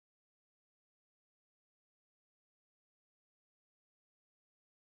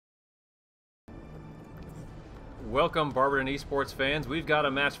Welcome, Barberton Esports fans. We've got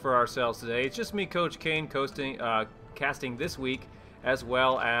a match for ourselves today. It's just me, Coach Kane, casting this week, as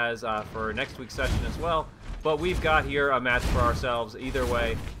well as for next week's session as well. But we've got here a match for ourselves either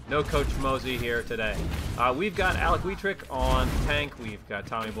way. No Coach Mosey here today. We've got Alec Wuethrich on tank. We've got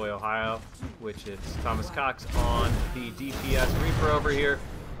Tommy Boy Ohio, which is Thomas Cox on the DPS Reaper over here.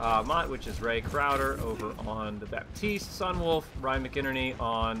 Which is Rei Crowder over on the Baptiste, Sunwolf, Ryan McInerney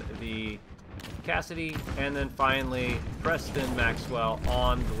on the Cassidy, and then finally Preston Maxwell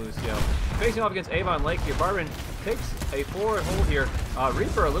on the Lucio. Facing off against Avon Lake here, Barberton takes a forward hold here.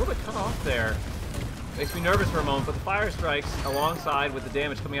 Reaper a little bit cut off there. Makes me nervous for a moment, but the fire strikes alongside with the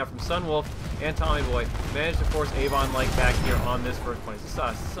damage coming out from Sunwolf and Tommy Boy managed to force Avon Lake back here on this first point. Is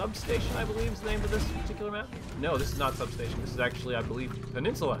this Substation, I believe, is the name of this particular map? No, this is not Substation. This is actually, I believe,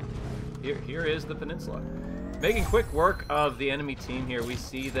 Peninsula. Here is the Peninsula. Making quick work of the enemy team here, we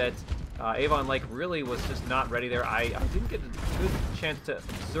see that Avon Lake really was just not ready there. I didn't get a good chance to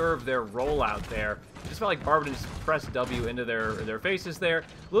observe their rollout there. Just felt like Barberton just pressed W into their faces there. A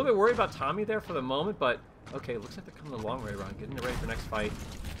little bit worried about Tommy there for the moment, but okay, looks like they're coming a long way around, getting ready for next fight.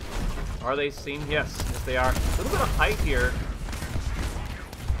 Are they seen? Yes, they are. A little bit of height here.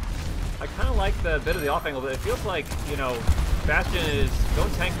 I kind of like the bit of the off angle, but it feels like, you know, Bastion is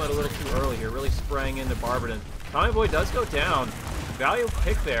going tank mode a little too early here, really spraying into Barberton. Tommy Boy does go down. Value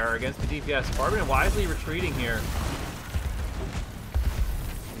pick there against the DPS. Barberton wisely retreating here.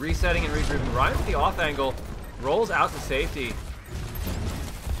 Resetting and regrouping. Ryan with the off angle rolls out to safety.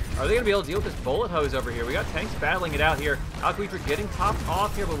 Are they going to be able to deal with this bullet hose over here? We got tanks battling it out here. Alec Wuethrich getting topped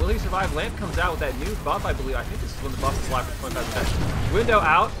off here, but will he survive? Lamp comes out with that new buff, I believe. I think this is when the buff is live for 25%. Window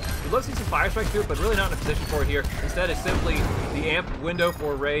out. We'd love to see some fire strikes through it, but really not in a position for it here. Instead, it's simply the amp window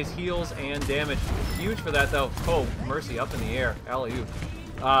for Rei's heals and damage. Huge for that, though. Oh, mercy, up in the air. Alley-oop.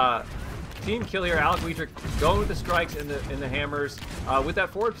 Team kill here. Alec Wuethrich going with the strikes and the hammers. With that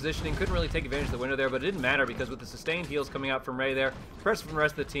forward positioning, couldn't really take advantage of the window there, but it didn't matter because with the sustained heals coming out from Rei there, pressure from the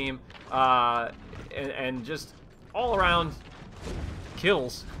rest of the team, and just all around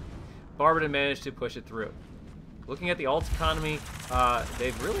kills, Barberton managed to push it through. Looking at the ult economy,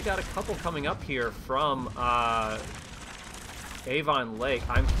 they've really got a couple coming up here from Avon Lake.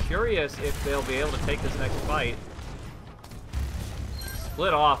 I'm curious if they'll be able to take this next fight.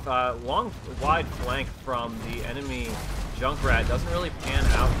 Split off, long, wide flank from the enemy Junkrat. Doesn't really pan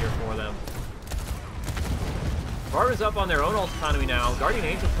out here for them. Barberton's up on their own ult economy now. Guardian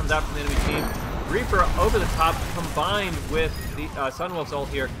Angel comes out from the enemy team. Reaper over the top combined with the Sunwolf's ult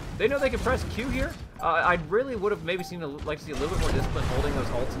here. They know they can press Q here. I really would have maybe liked to see a little bit more discipline holding those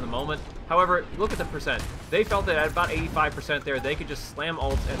ults in the moment. However, look at the percent. They felt that at about 85% there, they could just slam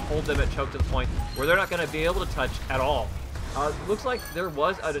ults and hold them at choke to the point where they're not going to be able to touch at all. Looks like there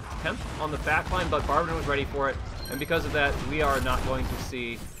was an attempt on the backline, but Barberton was ready for it. And because of that, we are not going to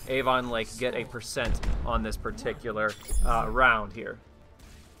see Avon Lake get a percent on this particular round here.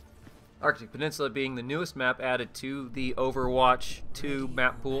 Arctic Peninsula being the newest map added to the Overwatch 2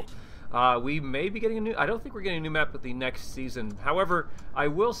 map pool. We may be getting a new... I don't think we're getting a new map with the next season. However, I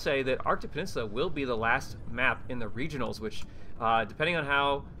will say that Arctic Peninsula will be the last map in the regionals, which, depending on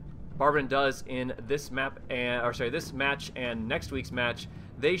how Barberton does in this map, this match and next week's match,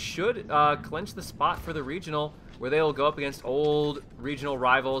 they should clinch the spot for the regional, where they will go up against old regional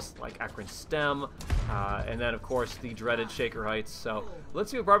rivals like Akron STEM, and then of course the dreaded Shaker Heights. So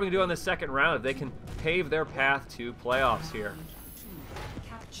let's see what Barberton can do on this second round if they can pave their path to playoffs here.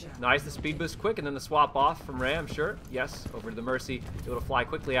 Nice, the speed boost quick, and then the swap off from Rei, I'm sure. Yes, over to the Mercy, able to fly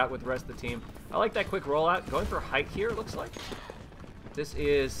quickly out with the rest of the team. I like that quick rollout. Going for height here, it looks like. This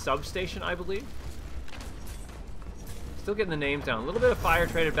is Substation, I believe. Still getting the names down. A little bit of fire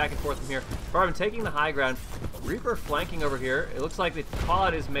traded back and forth from here. Barberton taking the high ground. Reaper flanking over here. It looks like the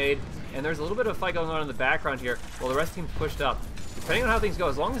call-out is made, and there's a little bit of a fight going on in the background here while the rest of the team's pushed up. Depending on how things go,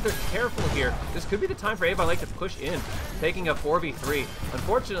 as long as they're careful here, this could be the time for Avon Lake to push in, taking a 4v3.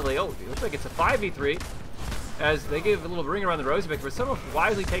 Unfortunately, oh, it looks like it's a 5v3, as they give a little ring around the rosy pick, but someone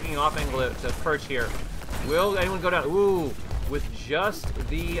wisely taking an off angle to perch here. Will anyone go down? Ooh, with just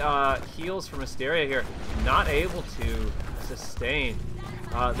the heals from Asteria here, not able to sustain.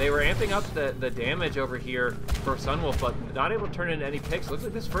 They were amping up the damage over here for Sunwolf, but not able to turn into any picks. Looks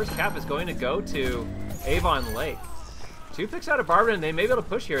like this first cap is going to go to Avon Lake. 2 picks out of Barberton, they may be able to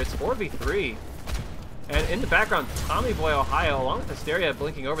push here. It's 4v3. And in the background, Tommy Boy Ohio, along with Asteria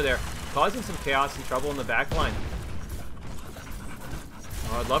blinking over there, causing some chaos and trouble in the back line.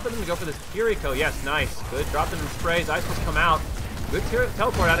 Oh, I'd love for them to go for this Kiriko. Yes, nice. Good. Dropping some sprays. Ice will come out. Good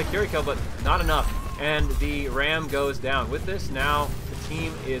teleport out of Kiriko, but not enough. And the Ram goes down. With this, now the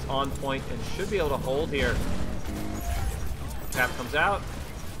team is on point and should be able to hold here. Cap comes out.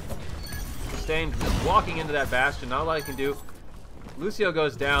 Sustained, just walking into that Bastion. Not a lot he can do. Lucio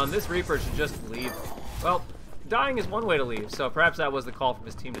goes down. This Reaper should just leave. Well, dying is one way to leave, so perhaps that was the call from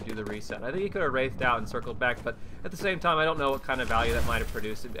his team to do the reset. I think he could have wraithed out and circled back, but at the same time, I don't know what kind of value that might have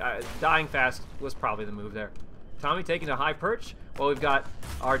produced. Dying fast was probably the move there. Tommy taking a high perch. Well, we've got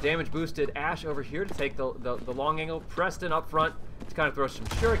our damage-boosted Ashe over here to take the long angle. Preston up front to kind of throw some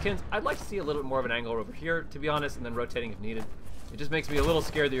shurikens. I'd like to see a little bit more of an angle over here, to be honest, and then rotating if needed. It just makes me a little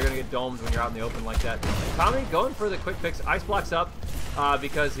scared that you're going to get domed when you're out in the open like that. Tommy going for the quick fix. Ice blocks up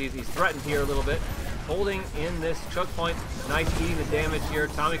because he's threatened here a little bit. Holding in this choke point. Nice eating the damage here.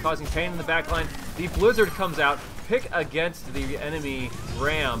 Tommy causing pain in the backline. The Blizzard comes out. Pick against the enemy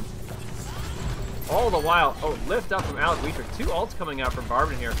Ram. All the while, lift up from Alec Wuethrich. 2 ults coming out from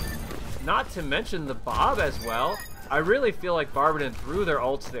Barberton here. Not to mention the Bob as well. I really feel like Barberton threw their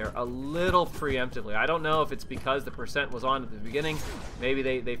ults there a little preemptively. I don't know if it's because the percent was on at the beginning.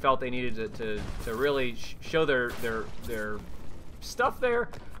 Maybe they felt they needed to really show their stuff there.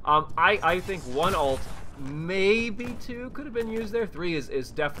 I think 1 ult, maybe 2 could have been used there. 3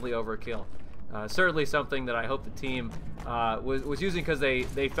 is definitely overkill. Certainly something that I hope the team was using because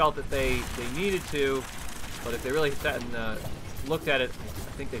they felt that they needed to, but if they really sat and looked at it,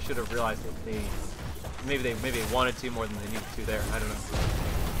 I think they should have realized that maybe they wanted to more than they needed to there. I don't know.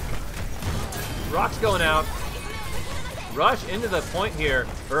 Rock's going out. Rush into the point here,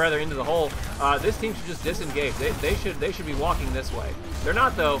 or rather into the hole. This team should just disengage. They should be walking this way. They're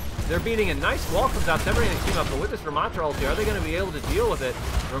not though. They're beating a nice wall comes out, separating the team up. But with this Ramatra ult here, are they going to be able to deal with it?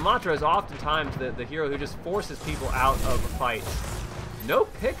 Ramatra is oftentimes the hero who just forces people out of fights. No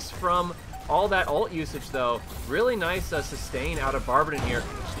picks from all that ult usage though. Really nice sustain out of Barberton here.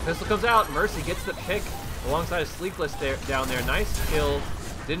 Pistol comes out. Mercy gets the pick alongside a Sleepless down there. Nice kill.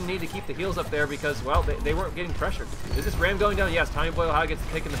 Didn't need to keep the heels up there because, well, they weren't getting pressured. Is this Ram going down? Yes, Tommy Boyle Ohio gets the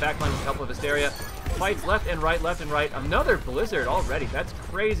pick in the backline with a couple of Hysteria. Fights left and right, left and right. Another Blizzard already. That's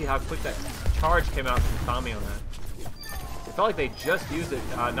crazy how quick that charge came out from Tommy on that. It felt like they just used it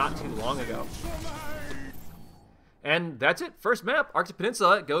not too long ago. And that's it. First map, Arctic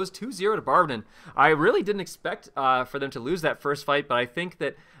Peninsula, goes 2-0 to Barberton. I really didn't expect for them to lose that first fight, but I think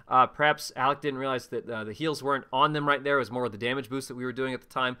that perhaps Alec didn't realize that the heals weren't on them right there. It was more of the damage boost that we were doing at the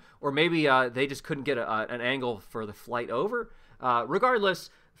time. Or maybe they just couldn't get an angle for the flight over. Regardless,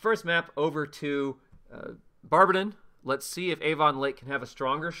 first map over to Barberton. Let's see if Avon Lake can have a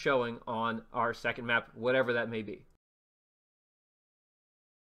stronger showing on our second map, whatever that may be.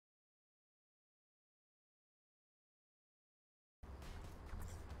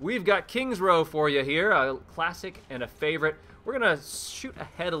 We've got Kings Row for you here, a classic and a favorite. We're going to shoot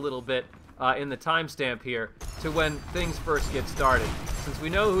ahead a little bit in the timestamp here to when things first get started. Since we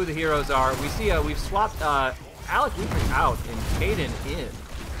know who the heroes are, we see we've swapped Alec Wuethrich out and Kaeden in.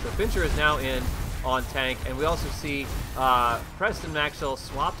 So Fincher is now in on tank, and we also see Preston Maxwell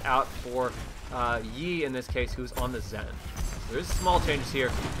swapped out for Yi in this case, who's on the Zen. So there's small changes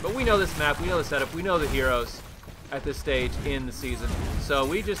here, but we know this map, we know the setup, we know the heroes at this stage in the season. So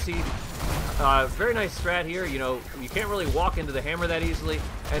we just see very nice strat here. You know, you can't really walk into the hammer that easily,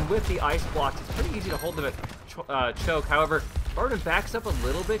 and with the ice blocks, it's pretty easy to hold them at choke. However, Barberton backs up a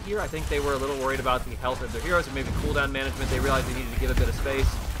little bit here. I think they were a little worried about the health of their heroes and maybe cooldown management. They realized they needed to give a bit of space.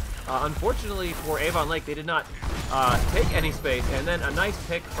 Unfortunately for Avon Lake, they did not take any space, and then a nice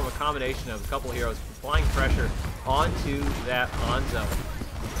pick from a combination of a couple of heroes applying pressure onto that Hanzo.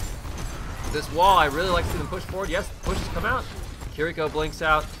 This wall, I really like to see them push forward. Yes, pushes come out. Kiriko blinks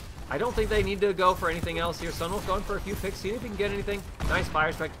out. I don't think they need to go for anything else here. Sunwolf going for a few picks, see if he can get anything. Nice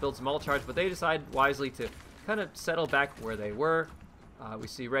Fire Strike to build some ult charge, but they decide wisely to kind of settle back where they were. We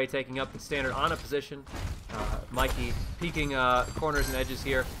see Rei taking up the standard on a position. Mikey peeking corners and edges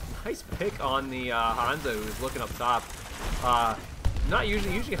here. Nice pick on the Hanzo, who's looking up top. Not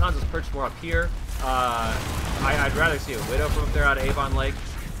usually. Usually Hanzo's perched more up here. I'd rather see a Widow from up there out of Avon Lake.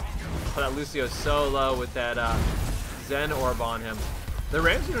 But that Lucio's so low with that Zen orb on him. The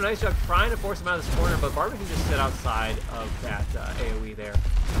Rams do a nice job trying to force him out of this corner, but Barberton can just sit outside of that AoE there.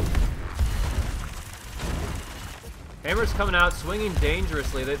 Hammer's coming out, swinging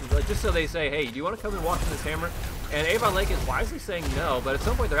dangerously, just so they say, hey, do you want to come and walk in this hammer? And Avon Lake is wisely saying no, but at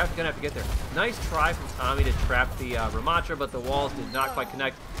some point they're going to have to get there. Nice try from Tommy to trap the Ramatra, but the walls did not quite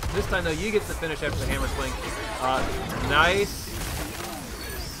connect. This time, though, Yi gets the finish after the hammer swing. Nice.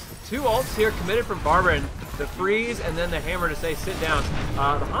 2 ults here committed from Barberton. The freeze and then the hammer to say sit down.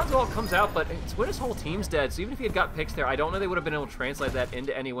 The Hanzo ult comes out, but it's when his whole team's dead. So even if he had got picks there, I don't know they would have been able to translate that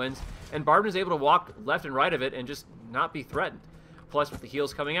into any wins. And Barberton is able to walk left and right of it and just not be threatened. Plus, with the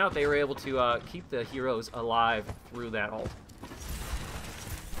heals coming out, they were able to keep the heroes alive through that ult.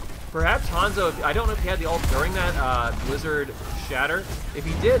 Perhaps Hanzo, I don't know if he had the ult during that Blizzard Shatter. If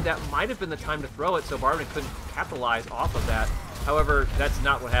he did, that might have been the time to throw it, so Barberton couldn't capitalize off of that. However, that's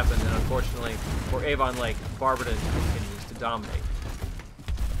not what happened, and unfortunately for Avon Lake, Barberton continues to dominate.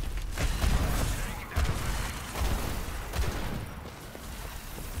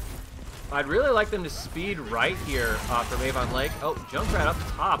 I'd really like them to speed right here from Avon Lake. Oh, Junkrat up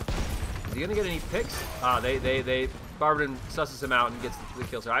top. Is he gonna get any picks? Barberton susses him out and gets the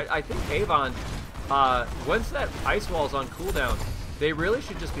kills. So I think Avon, once that ice wall is on cooldown, they really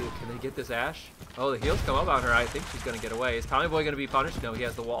should just be. Can they get this Ashe? Oh, the heals come up on her. I think she's gonna get away. Is Tommy Boy gonna be punished? No, he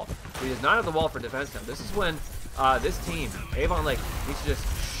has the wall. But he does not have the wall for defense now. This is when this team, Avon Lake, needs to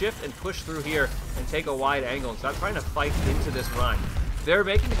just shift and push through here and take a wide angle and stop trying to fight into this run. They're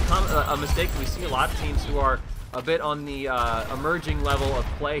making a mistake. We see a lot of teams who are a bit on the emerging level of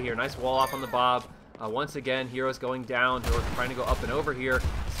play here. Nice wall off on the Bob. Once again, heroes going down, who are trying to go up and over here,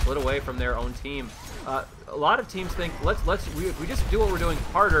 split away from their own team. A lot of teams think, if we just do what we're doing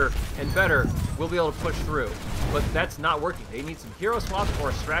harder and better, we'll be able to push through. But that's not working. They need some hero swaps or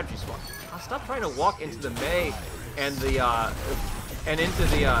a strategy swap. Stop trying to walk into the Mei and into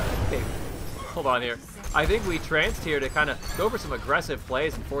the. Okay, hold on here. I think we tranced here to kind of go for some aggressive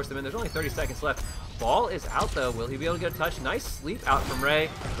plays and force them in. There's only 30 seconds left. Ball is out, though. Will he be able to get a touch? Nice sleep out from Rei.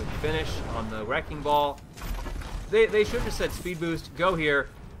 Quick finish on the Wrecking Ball. They should have just said speed boost, go here,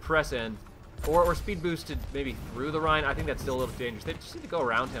 press in. Or speed boosted maybe through the Rhine. I think that's still a little dangerous. They just need to go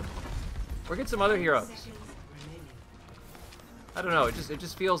around him. Or get some other heroes. I don't know. It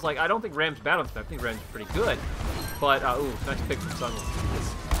just feels like, I don't think Ram's bad on this map. I think Ram's pretty good. But, ooh, nice pick from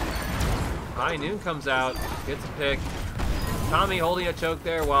Sunwolf. High Noon comes out, gets a pick. Tommy holding a choke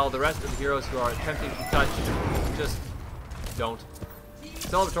there while the rest of the heroes who are attempting to touch just don't.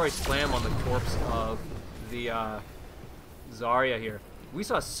 Celebratory slam on the corpse of the Zarya here. We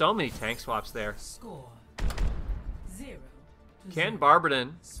saw so many tank swaps there. Can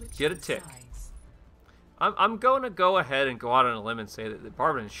Barberton get a tick? I'm going to go ahead and go out on a limb and say that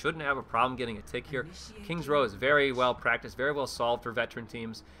Barberton shouldn't have a problem getting a tick here. King's Row is very well practiced, very well solved for veteran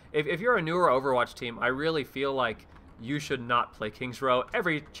teams. If you're a newer Overwatch team, I really feel like you should not play King's Row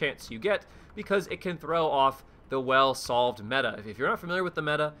every chance you get, because it can throw off the well-solved meta. If you're not familiar with the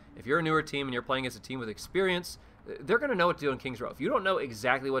meta, if you're a newer team and you're playing as a team with experience, they're going to know what to do in King's Row. If you don't know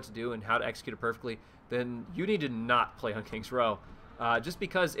exactly what to do and how to execute it perfectly, then you need to not play on King's Row, just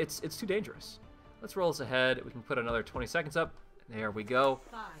because it's too dangerous. Let's roll this ahead. We can put another 20 seconds up. There we go.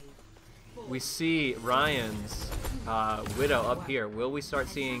 We see Ryan's Widow up here. Will we start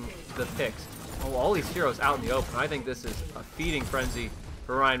seeing the picks? Oh, all these heroes out in the open. I think this is a feeding frenzy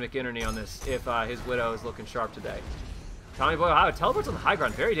for Ryan McInerney on this if his Widow is looking sharp today. Tommy Boy Ohio teleports on the high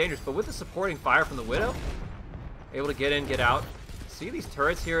ground. Very dangerous, but with the supporting fire from the Widow, able to get in, get out. See these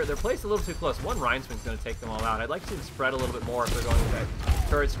turrets here? They're placed a little too close. One Rhine Swing's going to take them all out. I'd like to see them spread a little bit more if they're going with that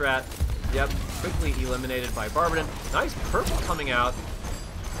turret strat. Yep, quickly eliminated by Barberton. Nice purple coming out.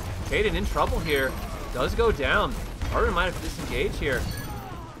 Kaeden in trouble here. Does go down. Barberton might have to disengage here.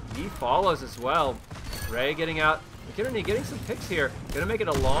 He follows as well. Rei getting out. McInerney getting some picks here. Gonna make it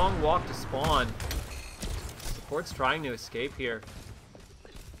a long walk to spawn. Support's trying to escape here.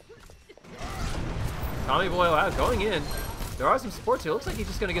 Tommy Boy out going in. There are some supports here. Looks like he's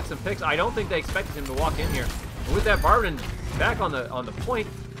just gonna get some picks. I don't think they expected him to walk in here. And with that, Barberton back on the point.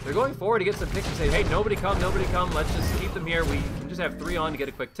 They're going forward to get some picks and say, hey, nobody come, nobody come. Let's just keep them here. We can just have 3 on to get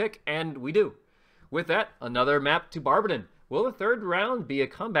a quick tick, and we do. With that, another map to Barberton. Will the third round be a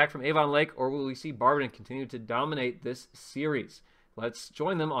comeback from Avon Lake, or will we see Barberton continue to dominate this series? Let's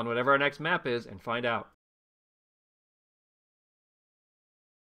join them on whatever our next map is and find out.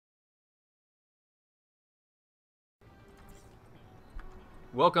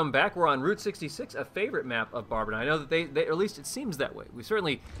 Welcome back. We're on Route 66, a favorite map of Barberton. I know that they at least it seems that way. We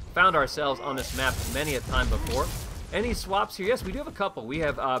certainly found ourselves on this map many a time before. Any swaps here? Yes, we do have a couple. We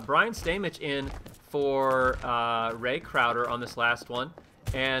have Brian Stamich in for Rei Crowder on this last one.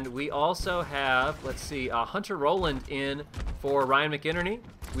 And we also have, let's see, Hunter Roland in for Ryan McInerney.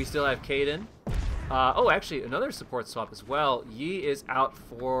 We still have Kaeden. Oh, actually, another support swap as well. Yi is out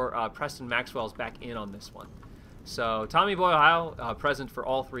for Preston Maxwell's back in on this one. So Tommy Boy Ohio present for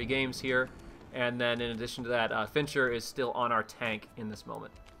all 3 games here, and then in addition to that, Fincher is still on our tank in this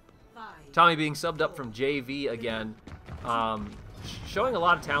moment. Tommy being subbed up from JV again, showing a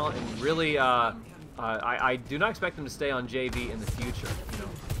lot of talent, and really, I do not expect him to stay on JV in the future. You know,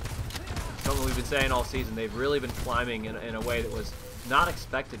 something we've been saying all season. They've really been climbing in a way that was not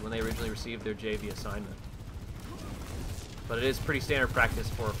expected when they originally received their JV assignment. But it is pretty standard practice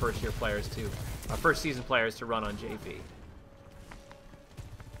for first-year players to. First season players to run on JV.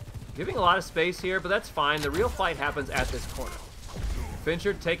 Giving a lot of space here, but that's fine. The real fight happens at this corner.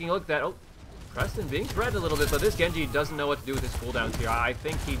 Fincher taking a look at that. Oh, Preston being threatened a little bit, but this Genji doesn't know what to do with his cooldowns here. I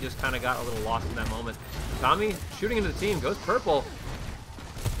think he just kind of got a little lost in that moment. Tommy shooting into the team, goes purple.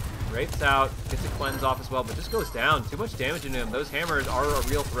 Wraiths out, gets a cleanse off as well, but just goes down. Too much damage into him. Those hammers are a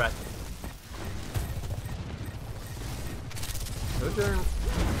real threat. Sojourn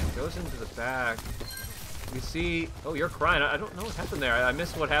goes into the back. You see, oh, you're crying. I don't know what happened there. I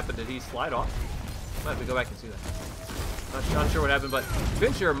missed what happened. Did he slide off? Might have to go back and see that. Not sure what happened, but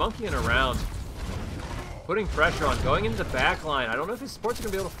Fincher monkeying around. Putting pressure on, going into the back line. I don't know if his supports are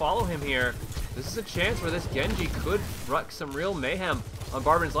going to be able to follow him here. This is a chance where this Genji could wreak some real mayhem on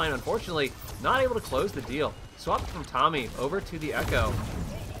Barberton's line. Unfortunately, not able to close the deal. Swap from Tommy over to the Echo.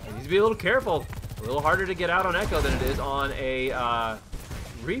 He needs to be a little careful. A little harder to get out on Echo than it is on a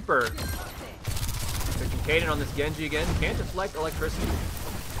Reaper. Picking Kaeden on this Genji again. Can't deflect electricity.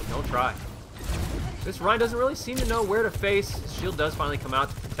 Don't try. This Ryan doesn't really seem to know where to face. His shield does finally come out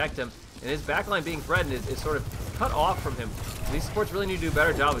to protect him. And his backline being threatened is sort of cut off from him. These supports really need to do a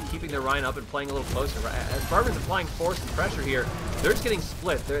better job of keeping their Ryan up and playing a little closer. As Barberton's applying force and pressure here, they're just getting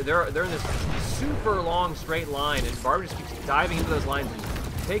split. They're in this super long straight line, and Barberton just keeps diving into those lines and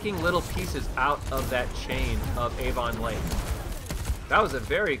taking little pieces out of that chain of Avon Lake. That was a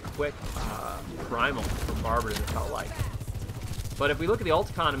very quick primal from Barberton, it felt like. But if we look at the ult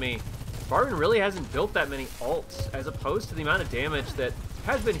economy, Barberton really hasn't built that many ults, as opposed to the amount of damage that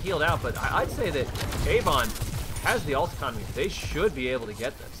has been healed out, but I'd say that Avon has the ult economy. They should be able to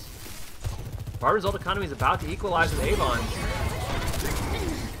get this. Barberton's ult economy is about to equalize with Avon.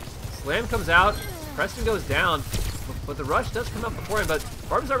 Slam comes out, Preston goes down, but the rush does come up before him, but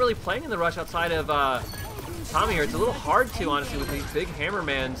Barberton's not really playing in the rush outside of Tommy here. It's a little hard to, honestly, with these big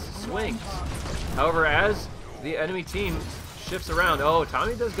Hammerman's swings. However, as the enemy team shifts around, oh,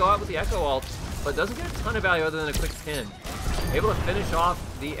 Tommy does go out with the Echo ult, but doesn't get a ton of value other than a quick pin. Able to finish off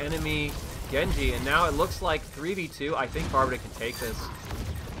the enemy Genji, and now it looks like 3v2. I think Barberton can take this.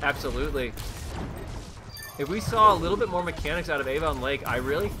 Absolutely. If we saw a little bit more mechanics out of Avon Lake, I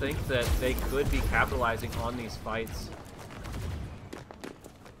really think that they could be capitalizing on these fights.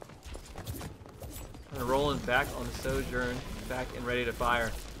 And Roland back on the Sojourn, back and ready to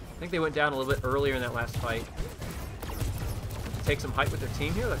fire. I think they went down a little bit earlier in that last fight. Take some height with their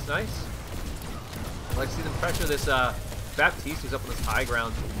team here, that's nice. I'd like to see them pressure this Baptiste, who's up on this high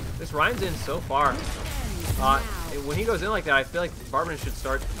ground. This Ryan's in so far. When he goes in like that, I feel like Barberton should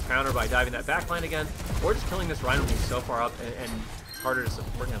start the counter by diving that backline again, or just killing this Ryan when he's so far up and it's harder to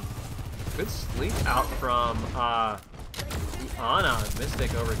support him. Good sleep out from the Ana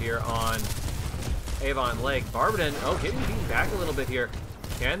Mystic over here on Avon Lake. Barberton, oh, getting beaten back a little bit here.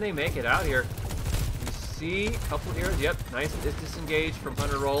 Can they make it out here? You see a couple here. Yep, nice disengage from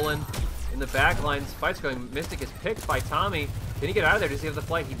Hunter Roland. In the back lines, fight's going. Mystic is picked by Tommy. Can he get out of there? Does he have the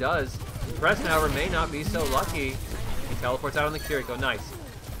flight? He does. Preston, however, may not be so lucky. He teleports out on the Kiriko. Nice.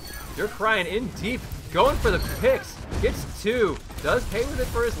 You're crying in deep. Going for the picks. Gets two. Does pay with it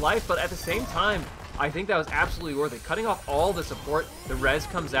for his life, but at the same time, I think that was absolutely worth it. Cutting off all the support. The res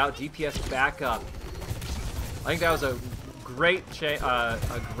comes out. DPS back up. I think that was a great choice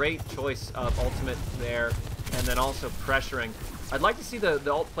of ultimate there, and then also pressuring. I'd like to see the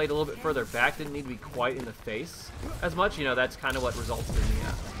ult played a little bit further back. Didn't need to be quite in the face as much. You know, that's kind of what results in the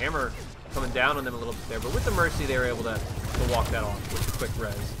hammer coming down on them a little bit there. But with the Mercy, they were able to walk that off with a quick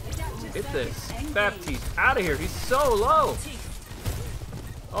res. Hit this. Baptiste out of here. He's so low.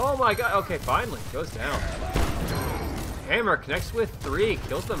 Oh my god. Okay, finally. Goes down. Hammer connects with 3.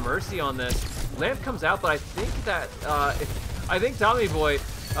 Kills the Mercy on this. Lamp comes out, but I think that I think Tommy Boy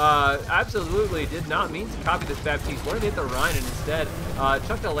absolutely did not mean to copy this Baptiste. Wanted to hit the Rhine, and instead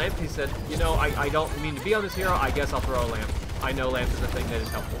chucked a Lamp. He said, you know, I don't mean to be on this hero. I guess I'll throw a Lamp. I know Lamp is a thing that is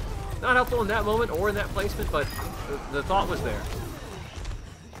helpful. Not helpful in that moment or in that placement, but the thought was there.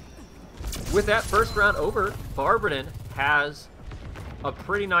 With that first round over, Barberton has a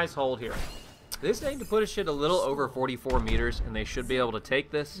pretty nice hold here. This aimed to put his shit a little over 44 meters, and they should be able to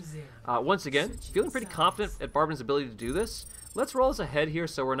take this. Once again, feeling pretty confident at Barberton's ability to do this. Let's roll us ahead here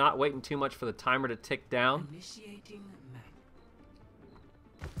so we're not waiting too much for the timer to tick down.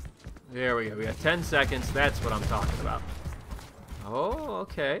 There we go. We got 10 seconds. That's what I'm talking about. Oh,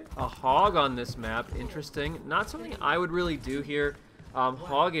 okay. A Hog on this map. Interesting. Not something I would really do here.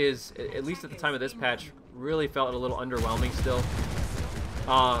 Hog is, at least at the time of this patch, really felt a little underwhelming still.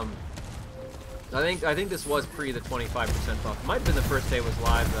 I think this was pre the 25% buff. Might have been the first day it was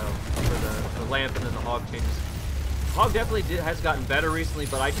live though, for the Lamp and then the Hog changes. Hog definitely has gotten better recently,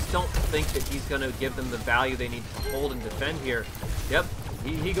 but I just don't think that he's going to give them the value they need to hold and defend here. Yep,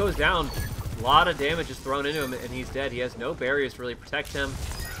 he goes down. A lot of damage is thrown into him, and he's dead. He has no barriers to really protect him.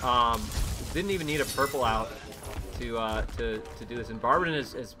 Didn't even need a purple out to do this. And Barberton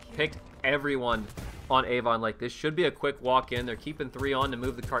has picked everyone on Avon Lake. This should be a quick walk in. They're keeping 3 on to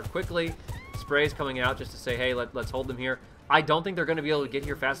move the cart quickly. Spray's coming out just to say, hey, let's hold them here. I don't think they're going to be able to get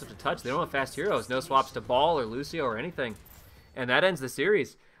here fast enough to touch. They don't have fast heroes. No swaps to Ball or Lucio or anything. And that ends the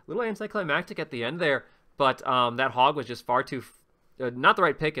series. A little anticlimactic at the end there, but that Hog was just far too... not the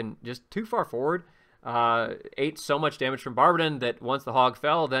right pick and just too far forward. Ate so much damage from Barberton that once the Hog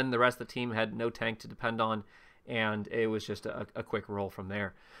fell, then the rest of the team had no tank to depend on, and it was just a quick roll from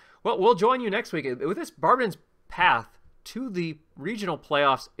there. Well, we'll join you next week. With this, Barberton's path to the regional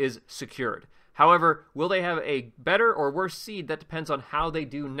playoffs is secured. However, will they have a better or worse seed? That depends on how they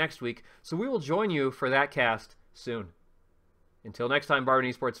do next week. So we will join you for that cast soon. Until next time,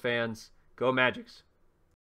 Barberton Esports fans, go Magics.